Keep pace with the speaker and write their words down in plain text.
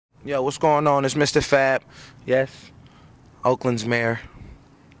Yo, what's going on? It's Mistah FAB. Yes, Oakland's mayor.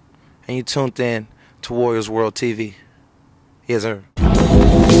 And you tuned in to WarriorsWorld TV. Yes, sir.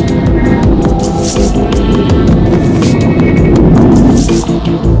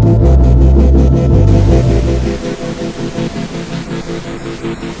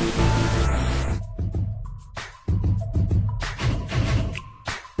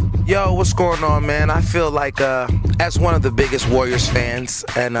 Yo, what's going on, man? I feel like, as one of the biggest Warriors fans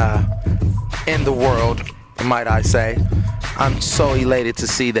and in the world, might I say, I'm so elated to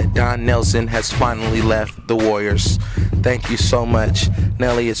see that Don Nelson has finally left the Warriors. Thank you so much,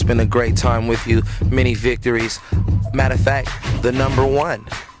 Nellie. It's been a great time with you. Many victories. Matter of fact, the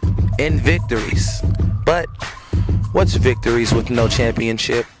 #1 in victories. But what's victories with no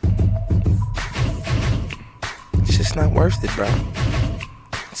championship? It's just not worth it, bro.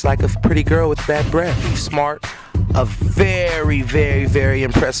 It's like a pretty girl with bad breath. He's smart. A very, very, very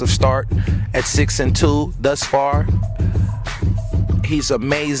impressive start at 6-2 thus far. He's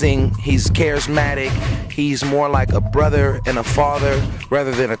amazing. He's charismatic. He's more like a brother and a father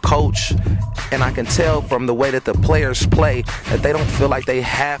rather than a coach. And I can tell from the way that the players play that they don't feel like they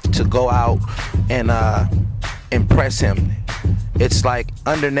have to go out and impress him. It's like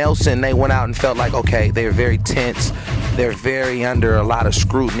under Nelson, they went out and felt like, okay, they're very tense. They're very under a lot of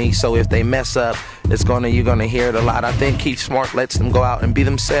scrutiny. So if they mess up, you're gonna hear it a lot. I think Keith Smart lets them go out and be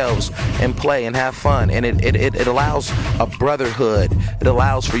themselves and play and have fun. And it allows a brotherhood. It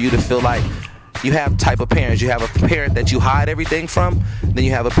allows for you to feel like you have type of parents. You have a parent that you hide everything from, then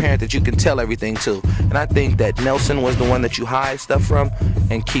you have a parent that you can tell everything to. And I think that Nelson was the one that you hide stuff from,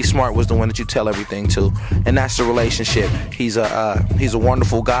 and Keith Smart was the one that you tell everything to. And that's the relationship. He's a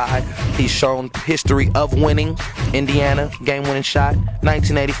wonderful guy. He's shown history of winning. Indiana, game-winning shot,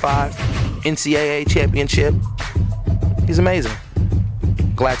 1985, NCAA championship. He's amazing.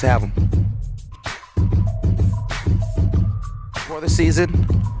 Glad to have him. For the season,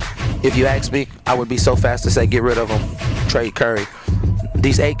 if you ask me, I would be so fast to say get rid of him, trade Curry.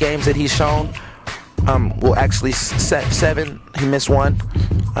 These 8 games that he's shown, well, actually 7. He missed 1.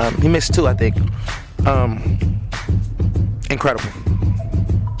 He missed 2, I think. Incredible.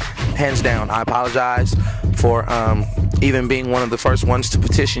 Hands down. I apologize for even being one of the first ones to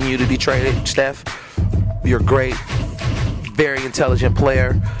petition you to be traded, Steph. You're great. Very intelligent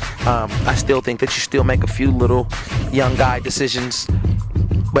player. I still think that you still make a few little young guy decisions.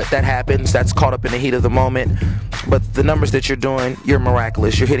 But that happens. That's caught up in the heat of the moment. But the numbers that you're doing, you're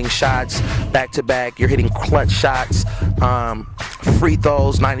miraculous. You're hitting shots back to back. You're hitting clutch shots. Free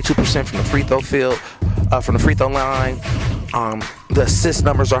throws, 92% from the free throw field, from the free throw line. The assist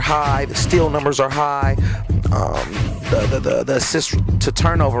numbers are high. The steal numbers are high. The assist to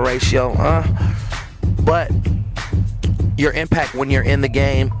turnover ratio. But your impact when you're in the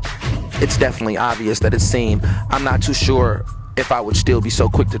game, it's definitely obvious that it's seen. I'm not too sure if I would still be so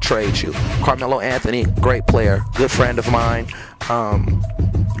quick to trade you. Carmelo Anthony, great player, good friend of mine,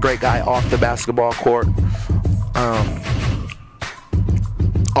 great guy off the basketball court,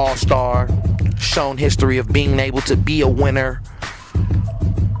 all-star, shown history of being able to be a winner,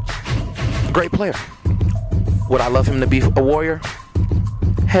 great player. Would I love him to be a Warrior?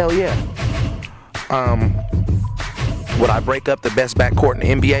 Hell yeah. Would I break up the best backcourt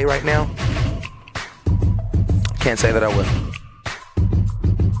in the NBA right now? Can't say that I would.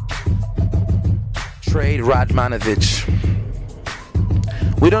 Trade Radmanovic.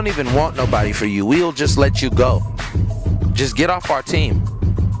 We don't even want nobody for you. We'll just let you go. Just get off our team.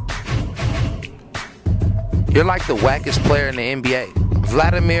 You're like the wackest player in the NBA.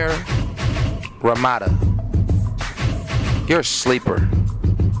 Vladimir Ramada. You're a sleeper.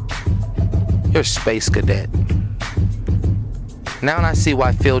 You're a space cadet. Now I see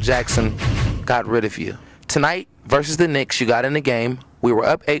why Phil Jackson got rid of you. Tonight versus the Knicks, you got in the game. We were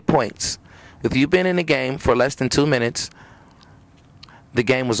up 8 points. With you being in the game for less than 2 minutes, the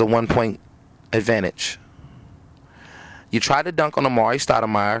game was a 1-point advantage. You tried to dunk on Amari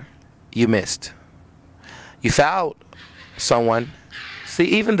Stoudemire. You missed. You fouled someone. See,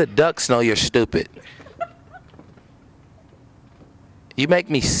 even the Ducks know you're stupid. You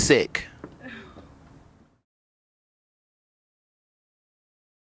make me sick.